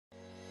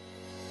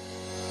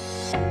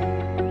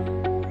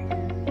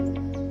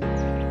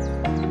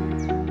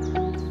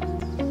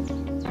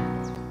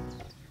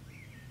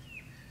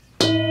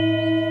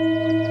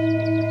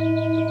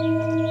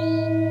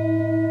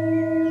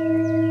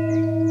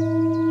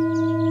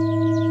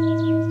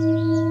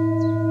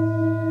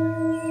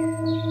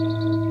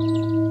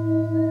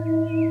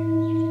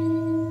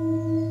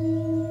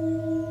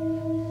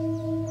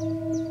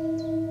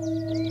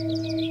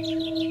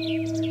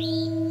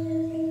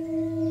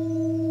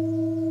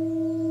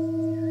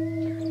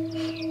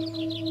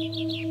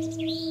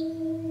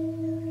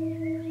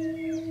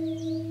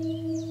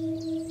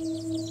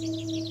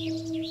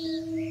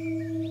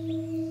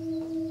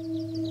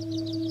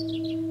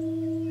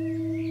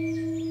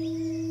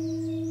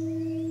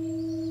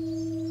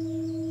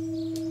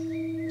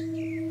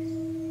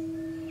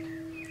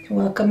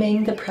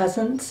Welcoming the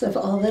presence of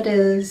all that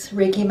is,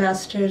 Reiki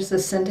masters,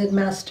 ascended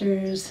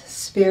masters,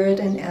 spirit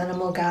and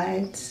animal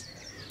guides,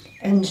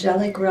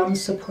 angelic realm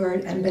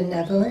support, and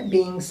benevolent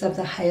beings of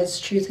the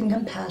highest truth and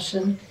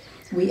compassion.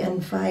 We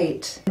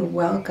invite and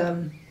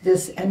welcome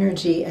this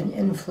energy and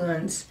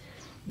influence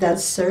that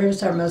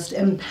serves our most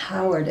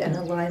empowered and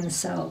aligned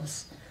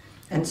selves.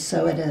 And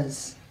so it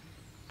is.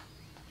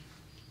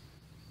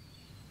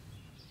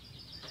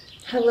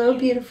 Hello,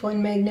 beautiful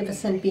and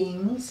magnificent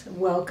beings.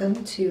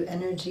 Welcome to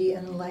Energy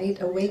and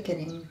Light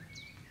Awakening.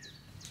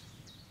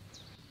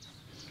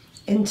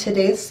 In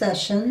today's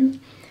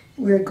session,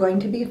 we're going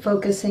to be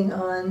focusing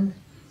on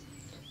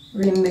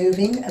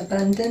removing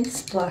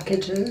abundance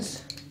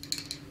blockages.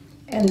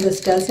 And this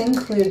does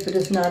include, but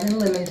is not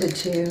limited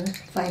to,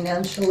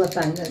 financial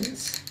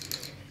abundance.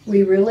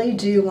 We really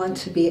do want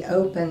to be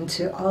open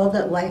to all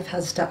that life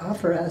has to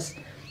offer us,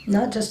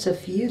 not just a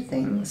few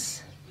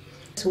things.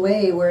 This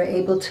way, we're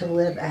able to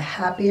live a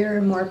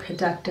happier, more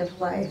productive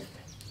life.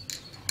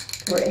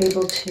 We're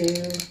able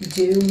to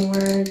do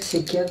more, to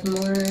give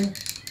more,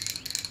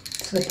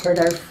 support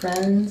our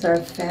friends, our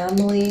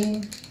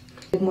family,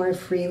 give more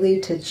freely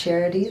to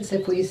charities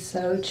if we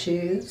so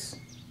choose.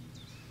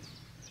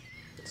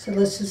 So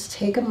let's just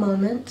take a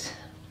moment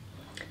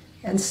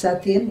and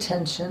set the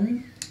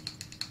intention.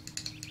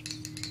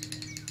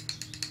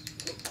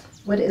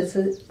 What is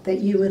it that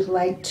you would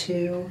like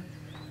to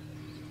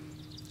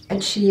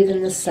achieve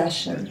in this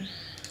session?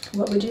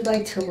 What would you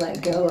like to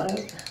let go of?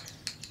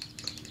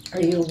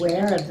 Are you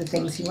aware of the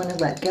things you want to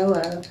let go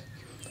of?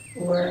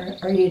 Or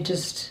are you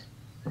just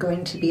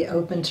going to be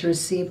open to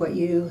receive what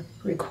you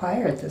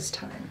require at this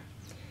time?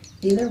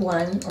 Either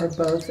one or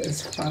both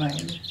is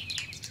fine.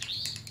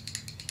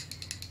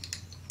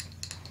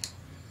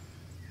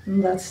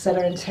 And let's set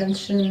our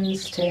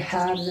intentions to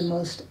have the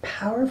most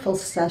powerful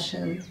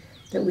session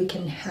that we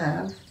can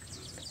have,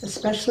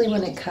 especially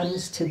when it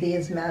comes to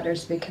these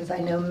matters, because I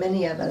know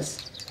many of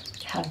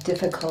us have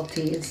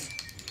difficulties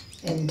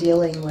in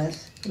dealing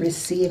with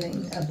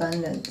receiving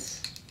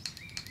abundance.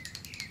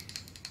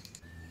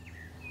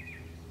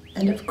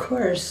 And of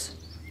course,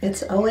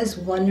 it's always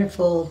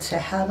wonderful to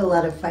have a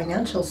lot of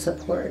financial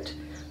support,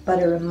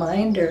 but a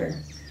reminder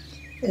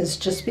is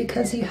just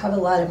because you have a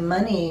lot of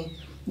money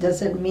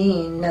doesn't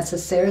mean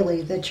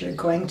necessarily that you're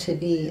going to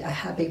be a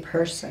happy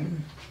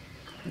person.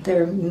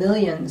 There are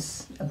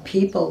millions of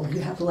people who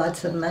have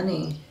lots of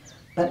money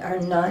but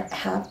are not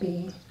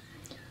happy.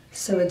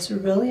 So it's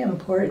really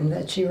important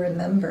that you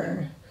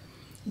remember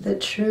that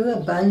true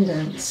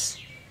abundance,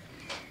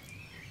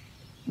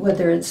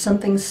 whether it's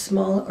something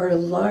small or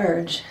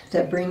large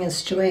that brings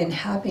us joy and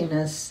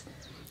happiness,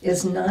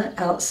 is not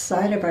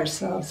outside of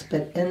ourselves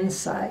but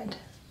inside.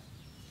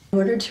 In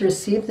order to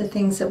receive the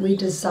things that we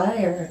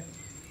desire,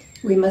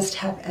 we must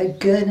have a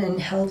good and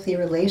healthy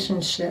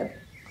relationship,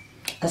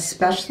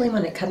 especially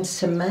when it comes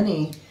to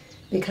money,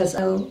 because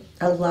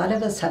a lot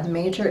of us have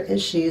major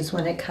issues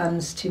when it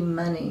comes to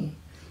money.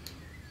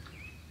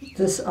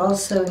 This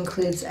also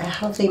includes a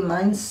healthy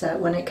mindset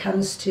when it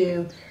comes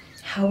to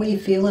how we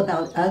feel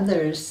about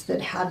others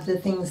that have the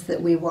things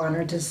that we want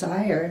or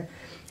desire.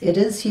 It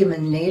is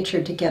human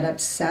nature to get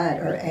upset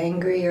or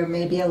angry or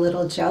maybe a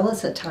little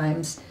jealous at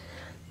times,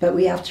 but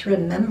we have to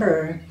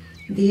remember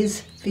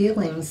these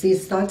feelings,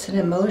 these thoughts and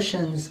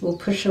emotions will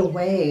push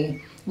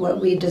away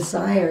what we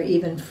desire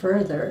even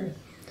further.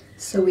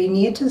 So we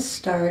need to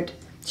start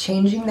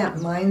changing that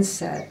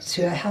mindset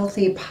to a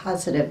healthy,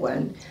 positive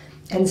one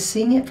and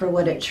seeing it for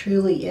what it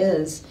truly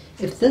is.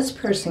 If this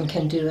person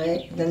can do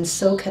it, then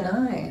so can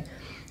I.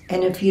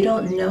 And if you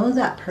don't know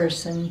that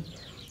person,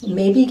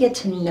 maybe get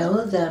to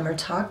know them or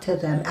talk to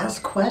them,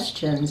 ask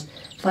questions,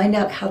 find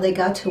out how they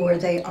got to where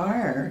they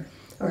are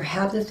or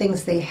have the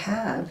things they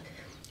have.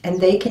 And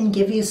they can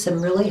give you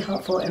some really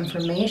helpful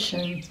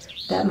information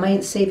that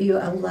might save you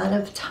a lot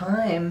of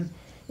time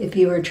if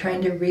you were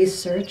trying to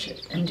research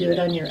it and do it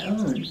on your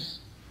own.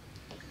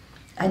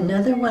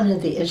 Another one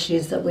of the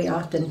issues that we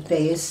often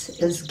face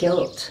is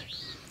guilt.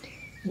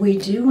 We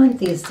do want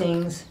these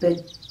things,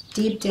 but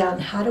deep down,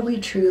 how do we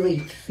truly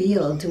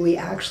feel? Do we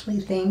actually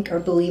think or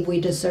believe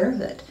we deserve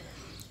it?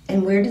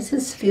 And where does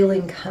this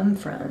feeling come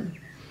from?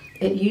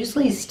 It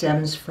usually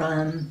stems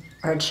from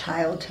our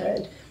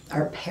childhood,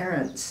 our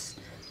parents.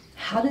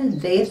 How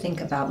did they think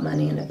about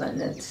money and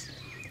abundance?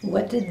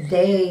 What did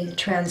they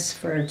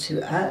transfer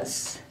to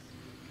us?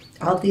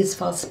 All these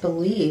false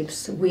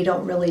beliefs, we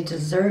don't really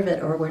deserve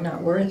it or we're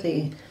not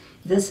worthy.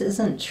 This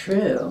isn't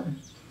true.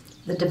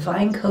 The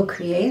divine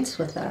co-creates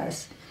with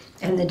us,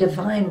 and the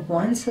divine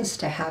wants us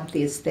to have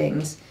these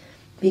things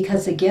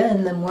because,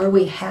 again, the more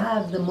we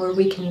have, the more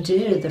we can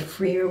do, the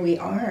freer we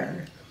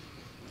are.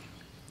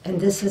 And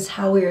this is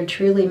how we are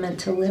truly meant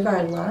to live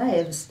our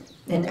lives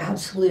in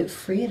absolute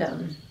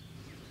freedom.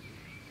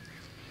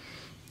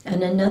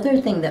 And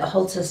another thing that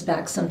holds us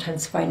back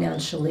sometimes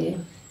financially,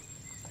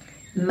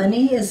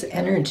 money is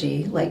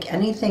energy like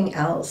anything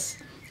else,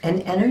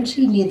 and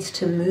energy needs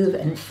to move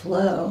and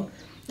flow.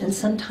 And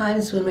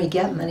sometimes when we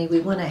get money, we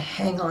want to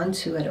hang on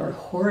to it or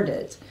hoard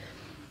it.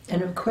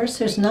 And of course,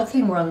 there's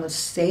nothing wrong with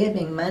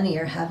saving money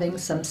or having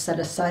some set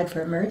aside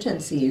for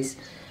emergencies,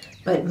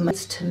 but it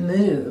needs to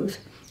move.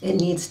 It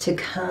needs to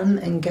come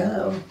and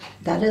go.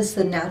 That is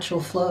the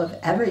natural flow of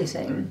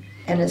everything.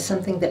 And it's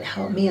something that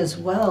helped me as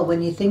well.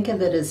 When you think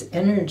of it as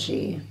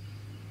energy,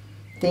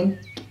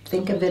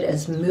 think of it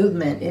as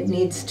movement. It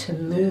needs to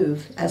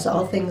move. As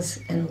all things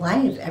in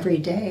life, every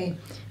day,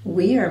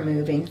 we are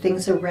moving.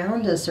 Things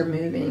around us are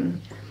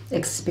moving.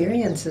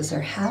 Experiences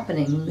are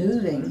happening,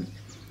 moving.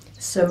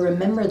 So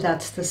remember,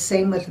 that's the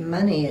same with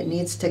money. It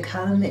needs to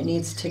come, it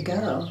needs to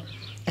go.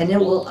 And it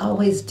will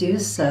always do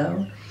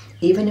so.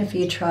 Even if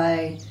you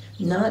try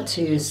not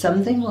to,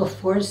 something will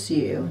force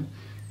you.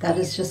 That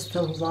is just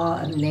the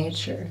law of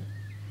nature.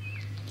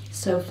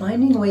 So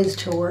finding ways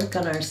to work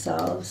on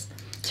ourselves,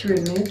 to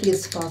remove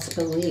these false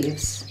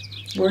beliefs,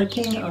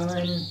 working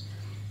on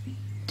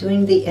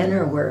doing the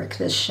inner work,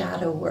 the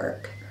shadow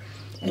work,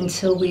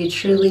 until we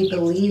truly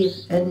believe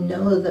and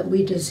know that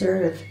we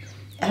deserve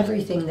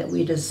everything that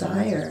we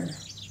desire.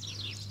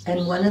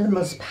 And one of the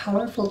most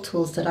powerful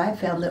tools that I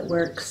found that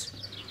works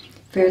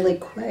fairly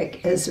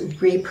quick is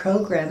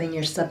reprogramming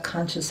your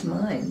subconscious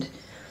mind.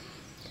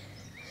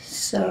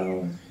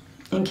 So,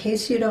 in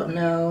case you don't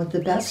know,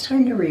 the best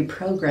time to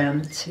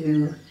reprogram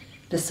to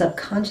the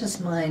subconscious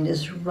mind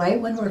is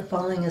right when we're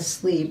falling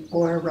asleep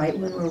or right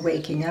when we're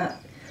waking up.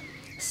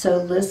 So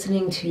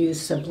listening to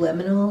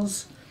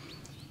subliminals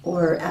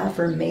or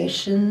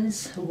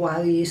affirmations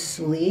while you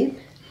sleep.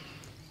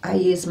 I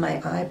use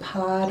my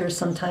iPod, or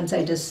sometimes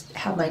I just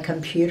have my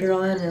computer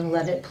on and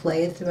let it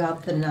play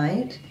throughout the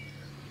night.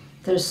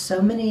 There's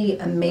so many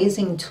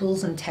amazing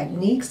tools and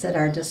techniques at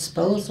our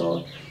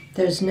disposal.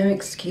 There's no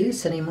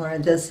excuse anymore.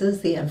 This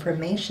is the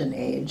information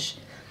age.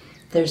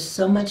 There's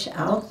so much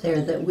out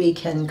there that we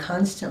can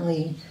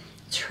constantly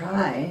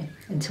try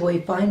until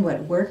we find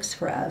what works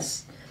for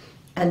us.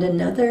 And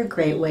another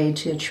great way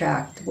to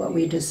attract what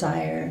we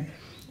desire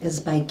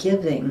is by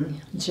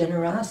giving,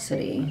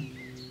 generosity.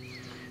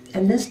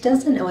 And this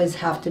doesn't always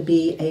have to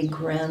be a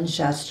grand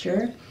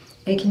gesture.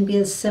 It can be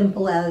as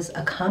simple as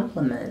a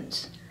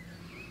compliment.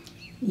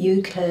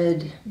 You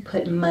could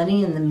put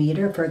money in the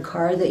meter for a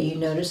car that you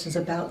notice is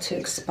about to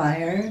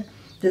expire.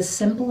 The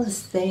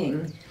simplest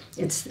thing,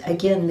 it's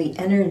again the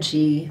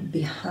energy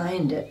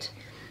behind it,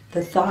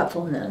 the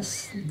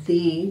thoughtfulness,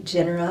 the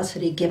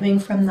generosity, giving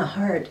from the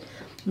heart,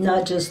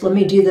 not just let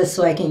me do this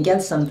so I can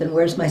get something,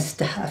 where's my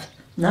stuff?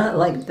 Not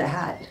like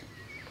that,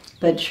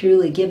 but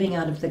truly giving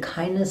out of the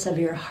kindness of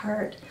your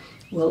heart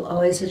will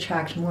always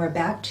attract more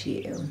back to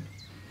you.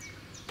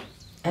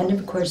 And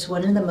of course,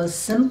 one of the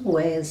most simple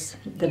ways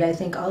that I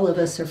think all of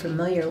us are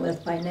familiar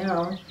with by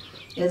now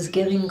is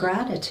giving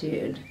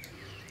gratitude.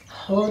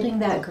 Holding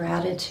that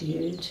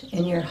gratitude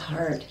in your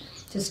heart,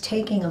 just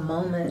taking a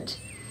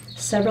moment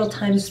several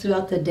times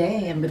throughout the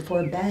day and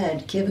before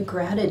bed, give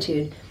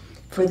gratitude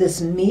for this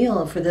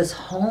meal, for this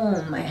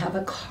home, I have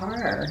a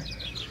car,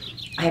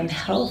 I'm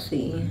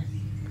healthy.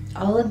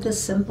 All of the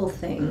simple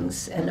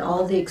things and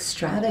all the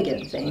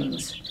extravagant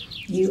things.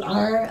 You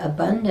are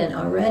abundant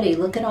already.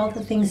 Look at all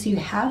the things you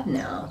have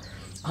now,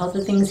 all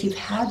the things you've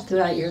had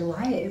throughout your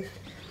life.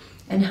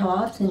 And how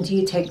often do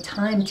you take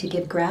time to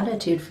give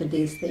gratitude for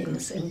these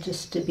things and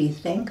just to be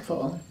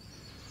thankful?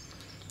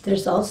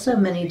 There's also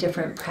many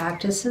different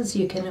practices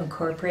you can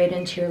incorporate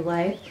into your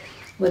life,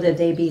 whether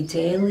they be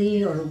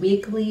daily or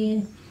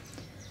weekly.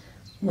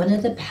 One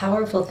of the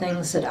powerful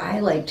things that I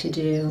like to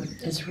do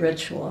is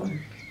ritual.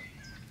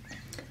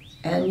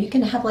 And you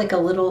can have like a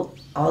little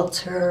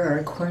altar or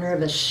a corner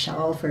of a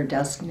shelf or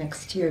desk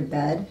next to your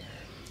bed.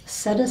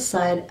 Set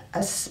aside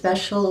a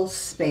special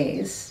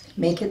space,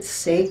 make it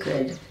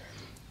sacred,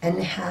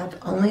 and have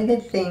only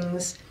the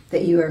things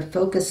that you are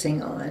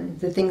focusing on,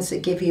 the things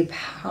that give you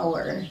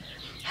power.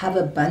 Have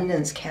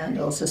abundance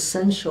candles,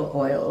 essential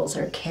oils,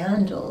 or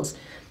candles,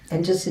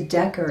 and just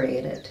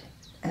decorate it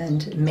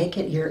and make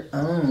it your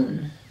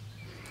own.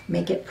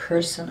 Make it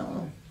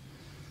personal.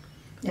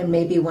 And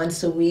maybe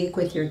once a week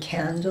with your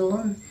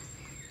candle,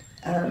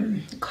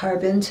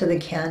 carve into the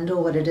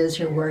candle what it is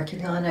you're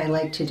working on. I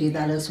like to do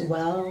that as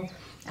well.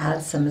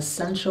 Add some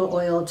essential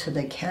oil to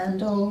the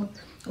candle,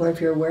 or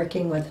if you're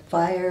working with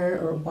fire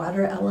or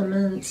water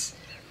elements,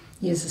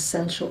 use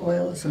essential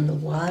oils in the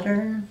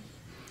water.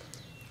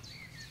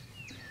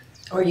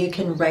 Or you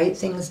can write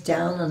things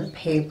down on a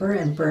paper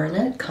and burn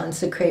it,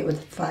 consecrate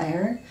with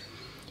fire,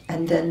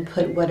 and then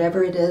put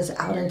whatever it is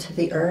out into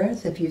the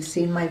earth. If you've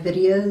seen my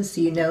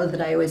videos, you know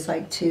that I always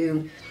like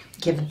to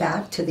give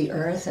back to the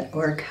earth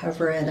or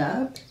cover it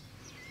up.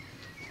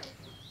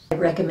 I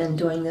recommend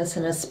doing this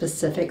in a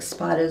specific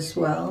spot as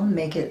well.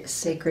 Make it a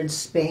sacred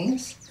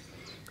space.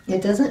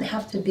 It doesn't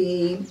have to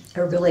be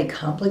a really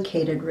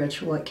complicated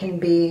ritual. It can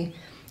be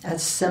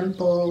as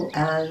simple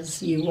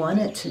as you want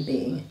it to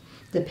be,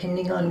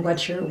 depending on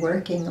what you're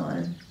working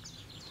on.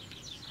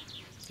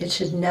 It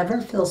should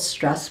never feel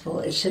stressful.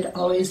 It should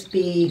always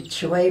be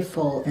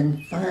joyful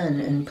and fun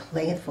and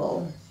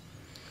playful.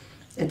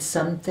 It's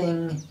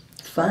something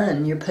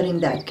fun. You're putting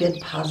that good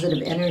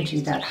positive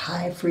energy, that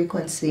high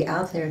frequency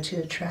out there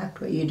to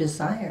attract what you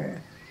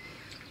desire.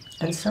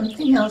 And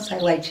something else I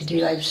like to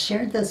do, I've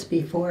shared this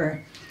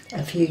before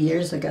a few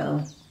years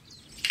ago.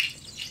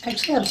 I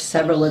actually have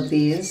several of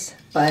these,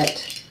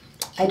 but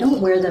I don't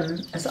wear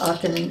them as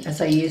often as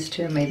I used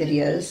to in my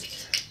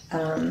videos.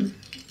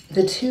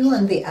 The two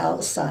on the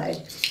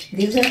outside,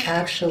 these are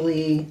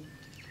actually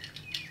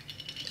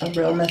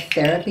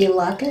aromatherapy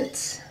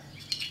lockets.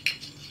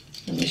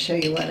 Let me show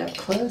you one up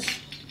close.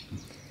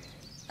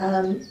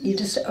 You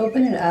just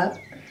open it up.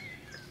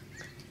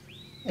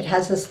 It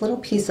has this little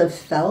piece of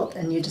felt,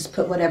 and you just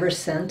put whatever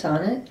scent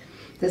on it.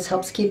 This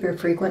helps keep your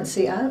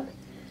frequency up,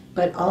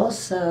 but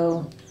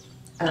also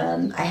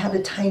I have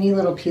a tiny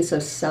little piece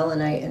of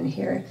selenite in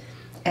here,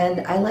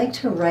 and I like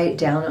to write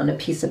down on a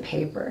piece of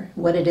paper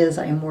what it is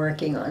I'm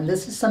working on.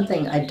 This is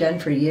something I've done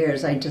for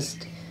years. I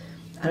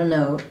don't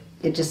know,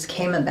 it just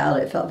came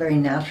about. It felt very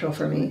natural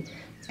for me.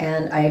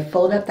 And I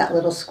fold up that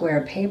little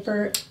square of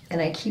paper,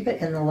 and I keep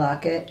it in the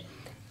locket,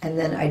 and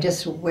then I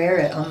just wear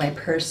it on my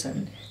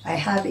person. I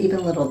have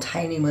even little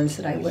tiny ones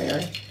that I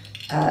wear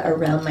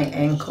around my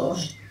ankle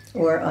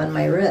or on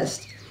my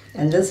wrist.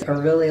 And this is a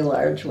really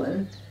large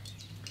one.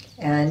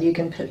 And you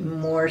can put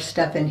more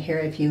stuff in here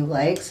if you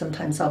like.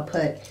 Sometimes I'll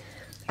put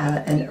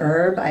an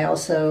herb. I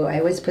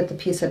always put the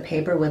piece of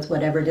paper with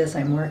whatever it is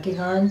I'm working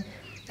on,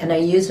 and I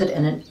use it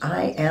in an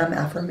I am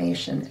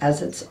affirmation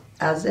as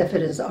if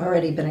it has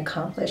already been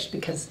accomplished,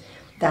 because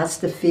that's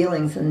the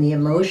feelings and the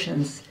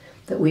emotions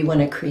that we want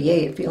to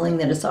create. Feeling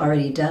that it's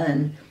already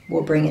done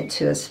will bring it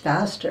to us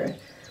faster.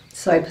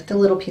 So I put the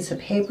little piece of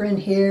paper in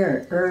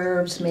here, or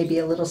herbs, maybe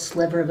a little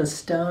sliver of a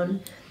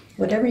stone.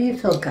 Whatever you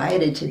feel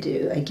guided to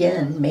do,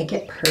 again, make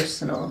it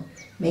personal,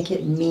 make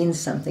it mean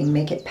something,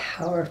 make it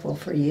powerful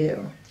for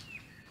you.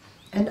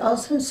 And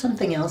also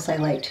something else I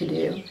like to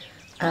do,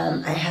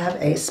 I have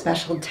a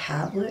special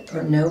tablet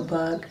or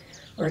notebook,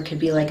 or it could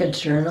be like a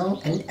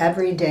journal, and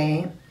every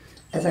day,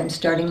 as I'm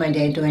starting my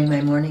day doing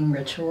my morning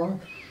ritual,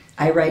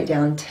 I write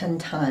down 10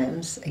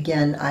 times,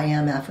 again, I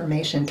am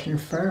affirmation,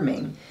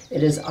 confirming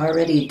it is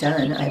already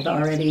done. I've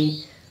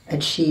already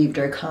achieved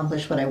or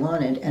accomplished what I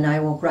wanted, and I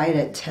will write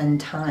it 10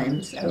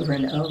 times over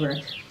and over.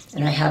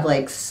 And I have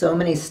like so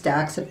many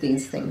stacks of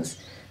these things.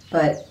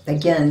 But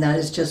again, that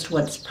is just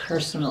what's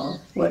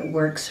personal, what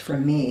works for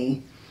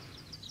me.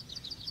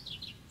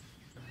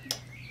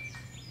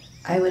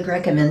 I would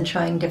recommend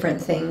trying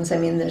different things. I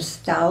mean, there's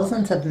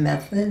thousands of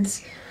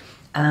methods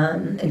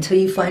until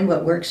you find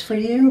what works for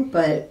you,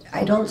 but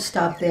I don't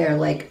stop there.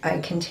 Like, I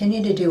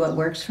continue to do what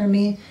works for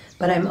me,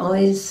 but I'm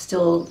always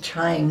still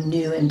trying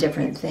new and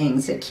different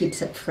things. It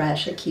keeps it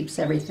fresh, it keeps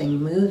everything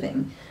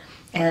moving.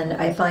 And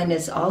I find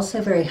it's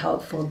also very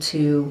helpful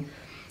to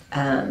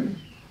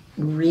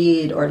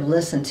read or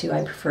listen to,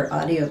 I prefer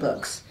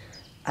audiobooks,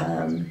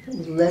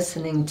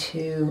 listening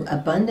to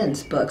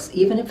abundance books,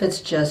 even if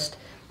it's just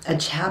a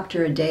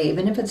chapter a day,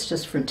 even if it's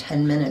just for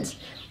 10 minutes.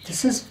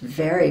 This is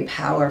very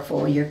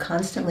powerful. You're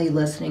constantly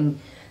listening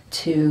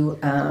to,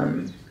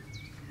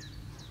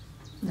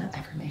 not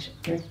affirmation,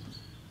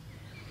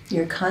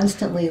 you're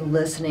constantly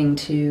listening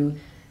to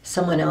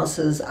someone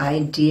else's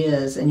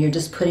ideas, and you're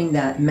just putting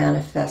that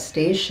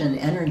manifestation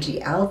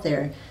energy out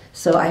there.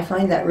 So I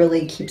find that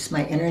really keeps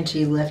my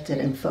energy lifted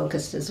and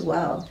focused as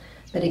well.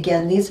 But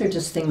again, these are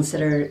just things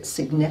that are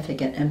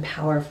significant and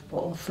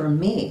powerful for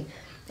me.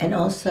 And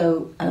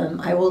also,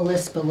 I will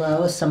list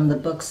below some of the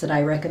books that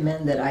I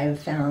recommend that I have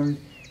found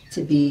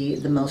to be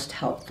the most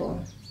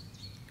helpful.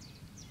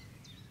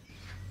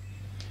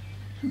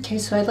 Okay,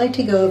 so I'd like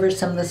to go over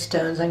some of the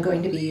stones I'm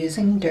going to be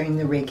using during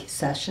the Reiki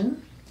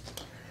session.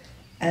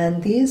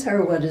 And these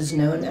are what is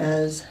known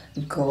as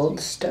gold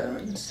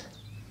stones.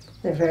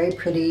 They're very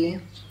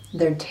pretty,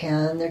 they're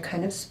tan, they're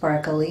kind of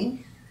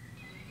sparkly.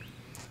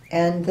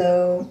 And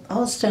though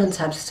all stones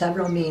have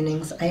several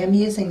meanings, I am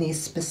using these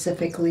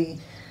specifically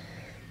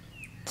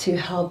to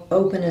help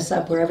open us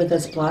up wherever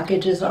those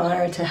blockages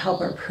are, to help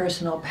our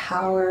personal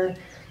power,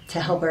 to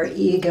help our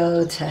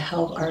ego, to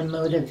help our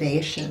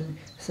motivation.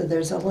 So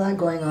there's a lot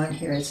going on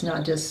here. It's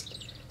not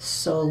just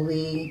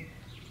solely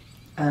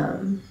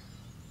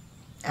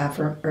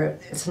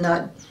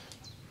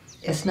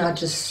it's not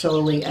just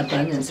solely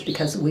abundance,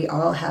 because we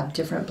all have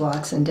different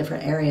blocks in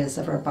different areas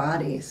of our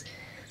bodies,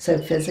 so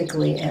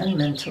physically and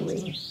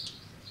mentally.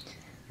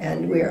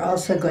 And we're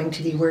also going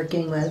to be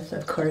working with,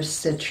 of course,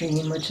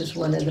 citrine, which is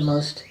one of the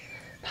most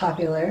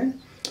popular.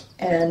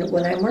 And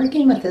when I'm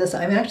working with this,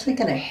 I'm actually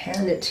going to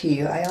hand it to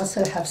you. I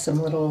also have some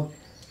little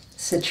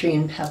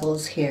citrine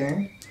pebbles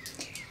here.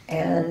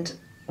 And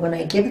when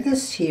I give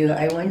this to you,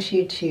 I want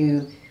you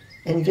to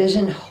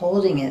envision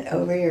holding it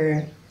over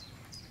your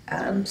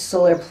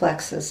solar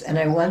plexus, and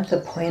I want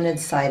the pointed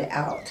side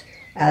out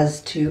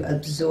as to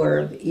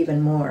absorb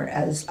even more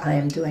as I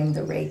am doing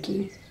the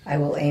Reiki. I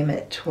will aim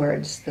it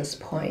towards this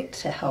point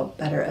to help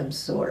better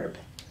absorb.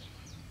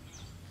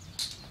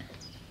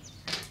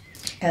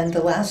 And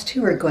the last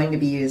two we're going to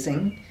be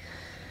using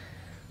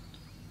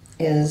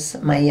is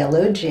my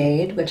yellow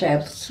jade, which I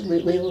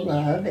absolutely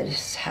love. It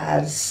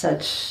has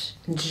such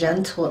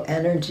gentle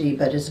energy,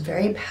 but is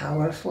very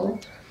powerful.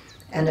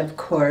 And of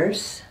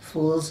course,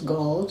 fool's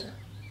gold.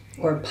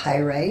 or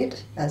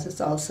pyrite, as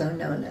it's also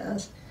known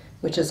as,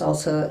 which is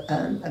also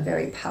a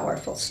very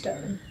powerful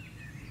stone.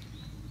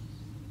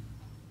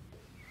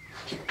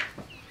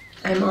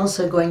 I'm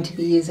also going to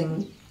be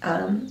using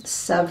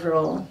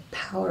several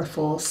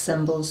powerful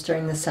symbols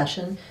during the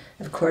session.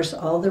 Of course,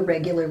 all the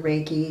regular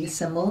Reiki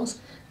symbols,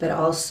 but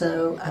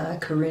also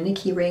Karuna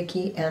key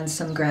Reiki and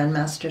some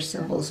Grandmaster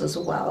symbols as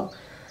well.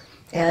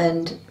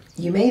 And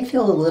you may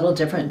feel a little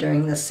different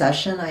during this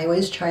session. I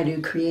always try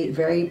to create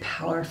very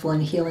powerful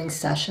and healing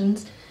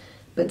sessions,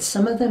 but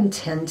some of them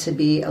tend to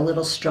be a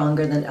little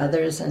stronger than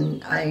others,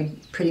 and I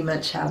pretty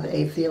much have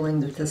a feeling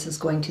that this is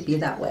going to be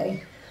that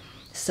way.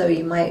 So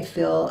you might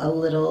feel a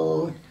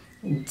little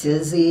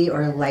dizzy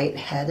or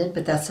lightheaded,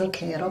 but that's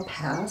okay, it'll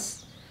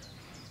pass.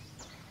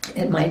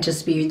 It might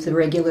just be the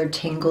regular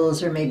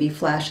tingles or maybe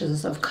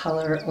flashes of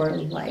color or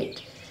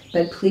light.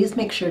 But please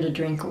make sure to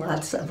drink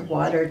lots of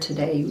water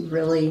today. You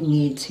really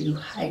need to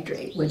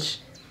hydrate, which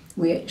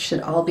we should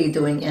all be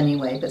doing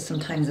anyway, but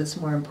sometimes it's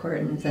more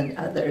important than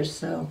others.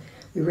 So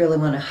we really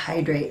want to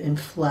hydrate and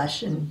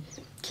flush and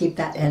keep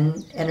that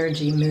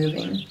energy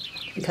moving,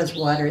 because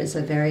water is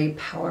a very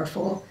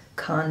powerful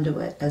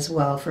conduit as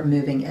well for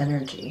moving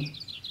energy.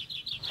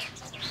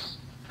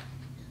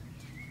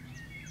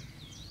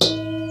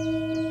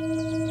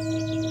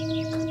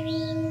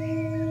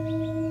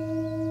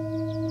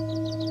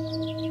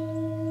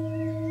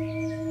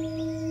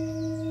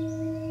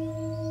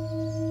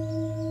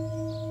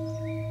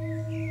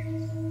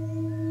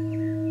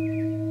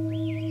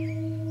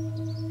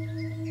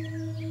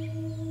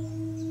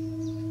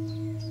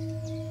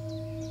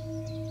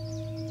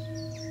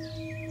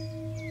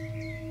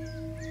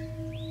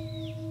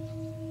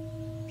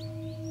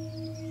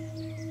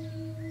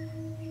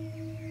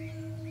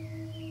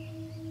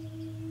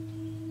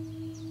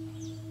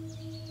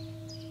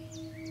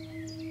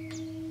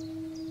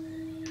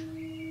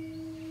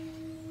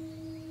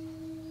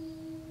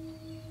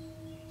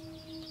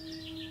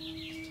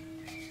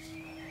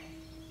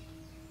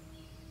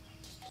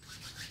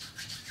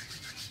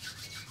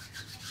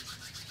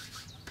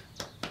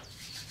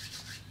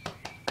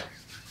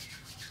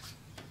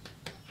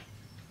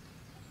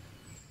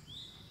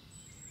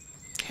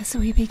 As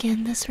we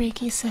begin this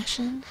Reiki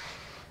session,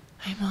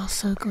 I'm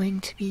also going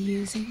to be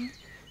using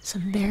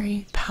some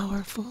very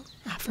powerful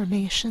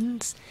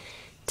affirmations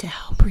to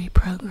help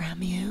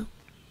reprogram you.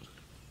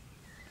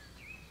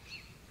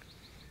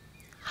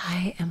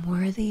 I am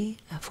worthy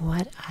of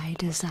what I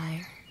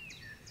desire.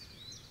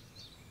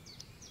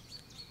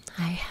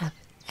 I have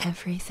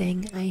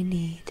everything I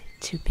need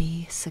to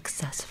be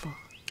successful.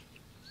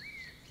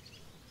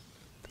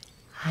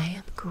 I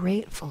am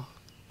grateful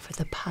for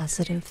the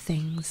positive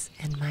things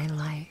in my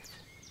life.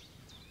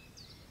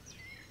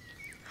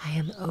 I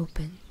am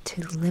open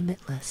to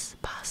limitless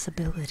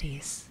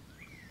possibilities.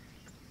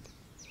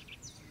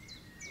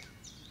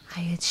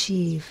 I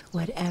achieve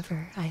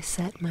whatever I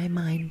set my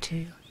mind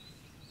to.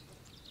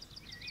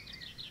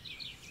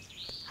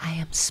 I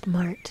am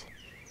smart,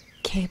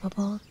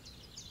 capable,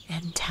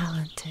 and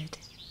talented.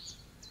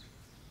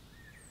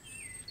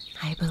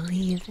 I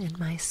believe in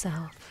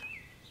myself.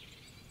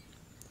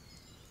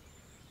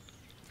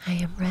 I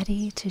am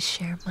ready to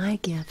share my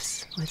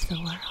gifts with the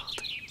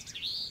world.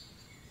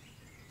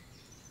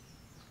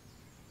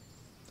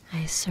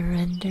 I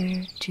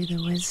surrender to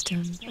the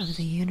wisdom of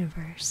the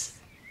universe.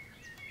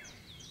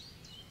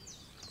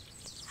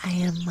 I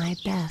am my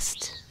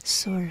best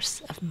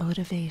source of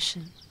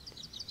motivation.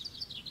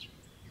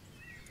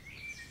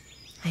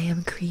 I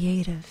am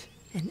creative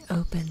and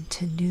open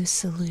to new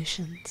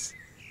solutions.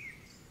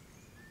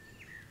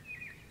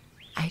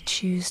 I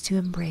choose to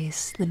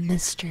embrace the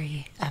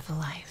mystery of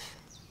life.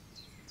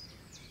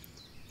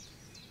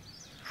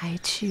 I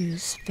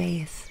choose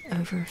faith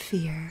over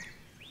fear.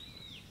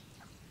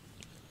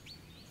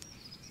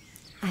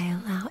 I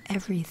allow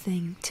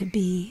everything to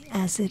be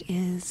as it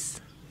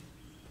is.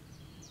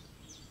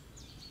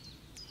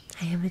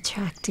 I am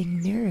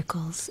attracting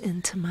miracles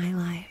into my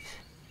life.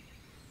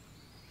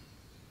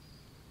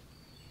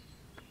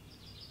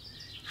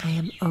 I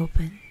am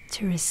open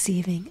to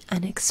receiving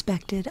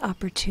unexpected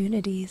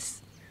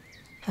opportunities,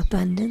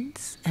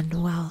 abundance,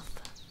 and wealth.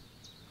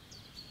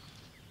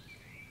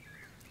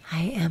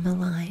 I am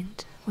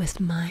aligned with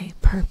my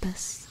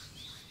purpose.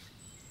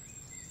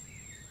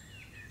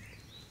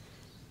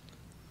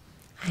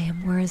 I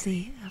am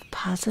worthy of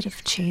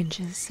positive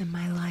changes in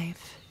my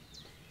life.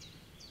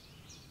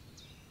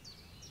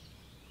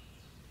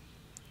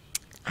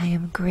 I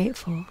am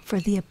grateful for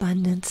the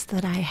abundance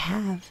that I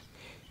have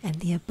and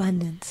the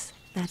abundance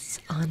that's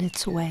on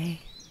its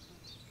way.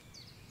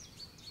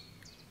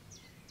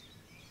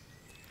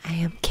 I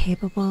am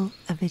capable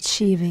of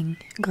achieving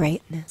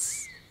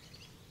greatness.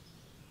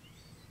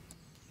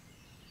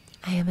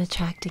 I am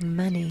attracting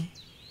money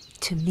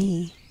to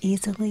me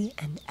easily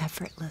and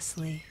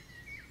effortlessly.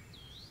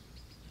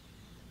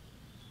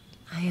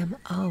 I am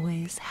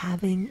always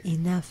having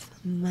enough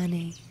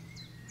money.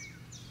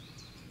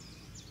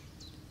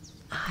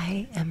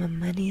 I am a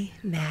money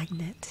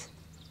magnet.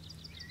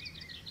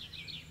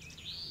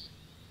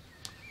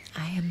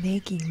 I am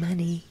making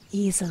money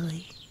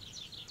easily.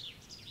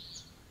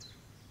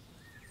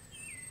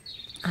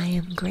 I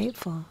am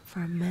grateful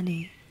for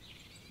money.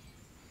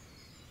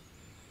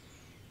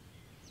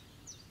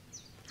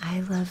 I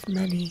love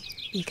money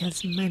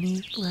because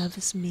money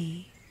loves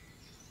me.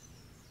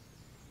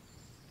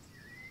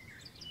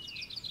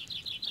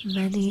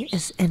 Money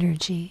is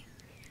energy,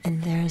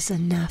 and there is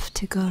enough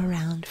to go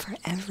around for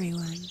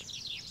everyone.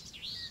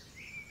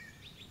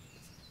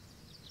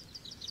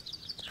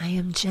 I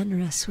am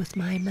generous with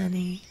my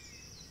money.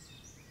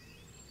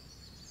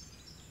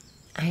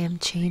 I am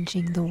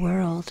changing the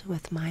world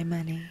with my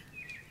money.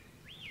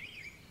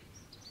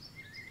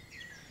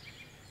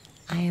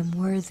 I am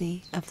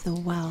worthy of the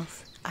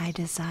wealth I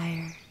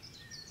desire.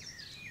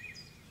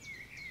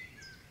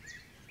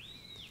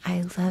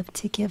 I love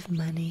to give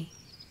money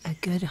a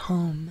good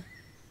home.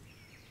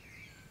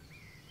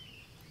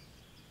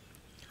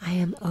 I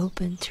am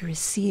open to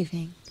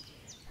receiving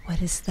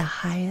what is the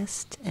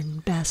highest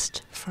and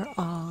best for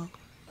all.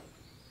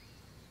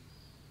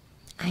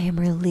 I am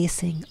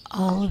releasing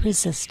all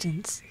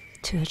resistance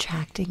to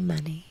attracting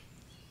money.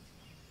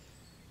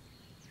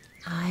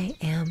 I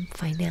am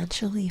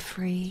financially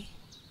free.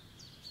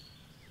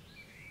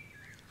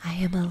 I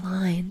am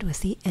aligned with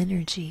the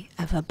energy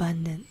of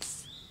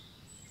abundance.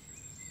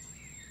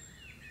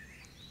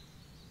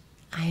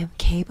 I am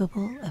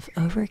capable of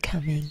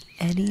overcoming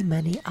any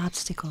money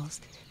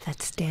obstacles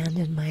that stand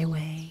in my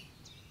way.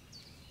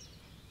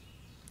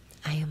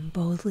 I am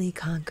boldly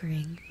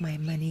conquering my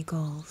money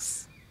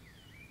goals.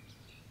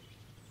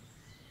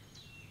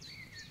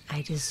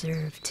 I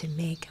deserve to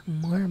make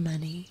more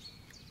money.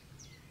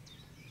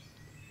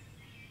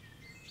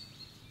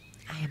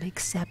 I am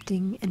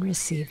accepting and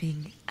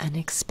receiving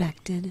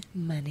unexpected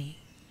money.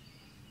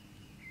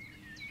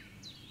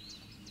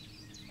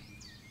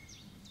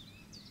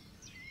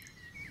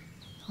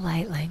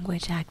 Light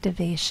language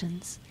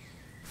activations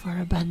for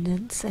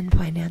abundance and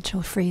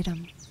financial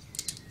freedom.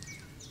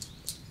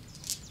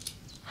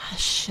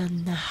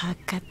 Hashana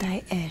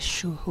hakatai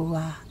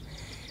eshuhua.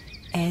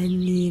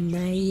 Eni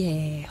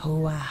naye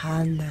hua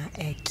hana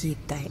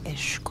ekitai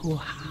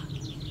eskuha.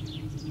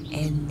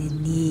 Eni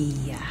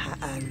niya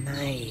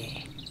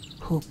haanaye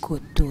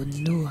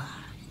hukutunua.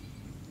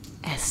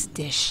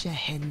 Estisha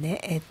hene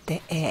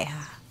ete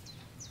ea.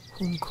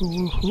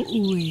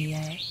 Hunkuhu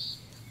uye.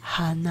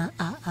 Hana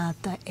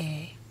aata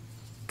e.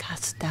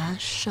 Kasta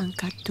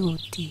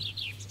shankatuti.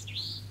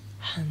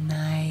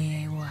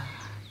 Hanaye wa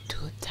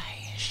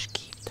tutai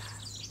eshkita.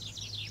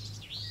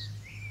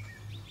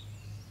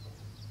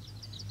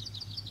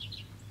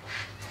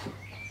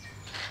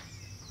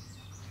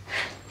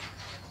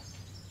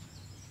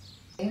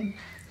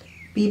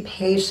 Be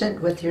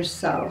patient with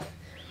yourself.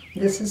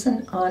 This is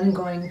an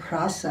ongoing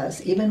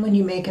process. Even when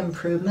you make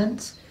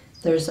improvements,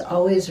 there's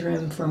always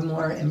room for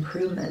more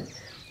improvement.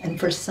 And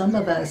for some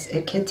of us,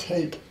 it could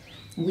take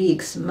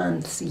weeks,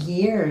 months,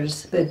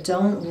 years, but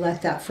don't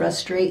let that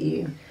frustrate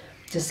you.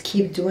 Just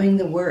keep doing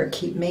the work,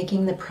 keep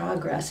making the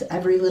progress.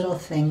 Every little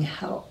thing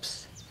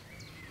helps.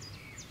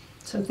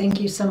 So thank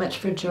you so much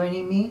for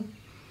joining me.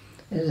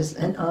 It is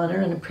an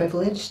honor and a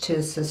privilege to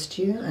assist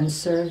you and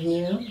serve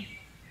you.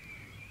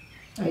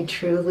 I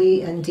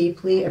truly and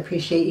deeply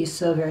appreciate you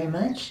so very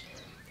much.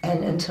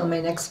 And until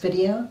my next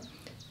video,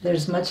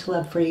 there's much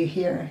love for you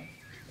here.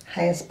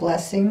 Highest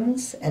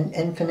blessings and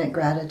infinite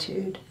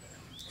gratitude.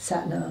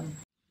 Sat Nam.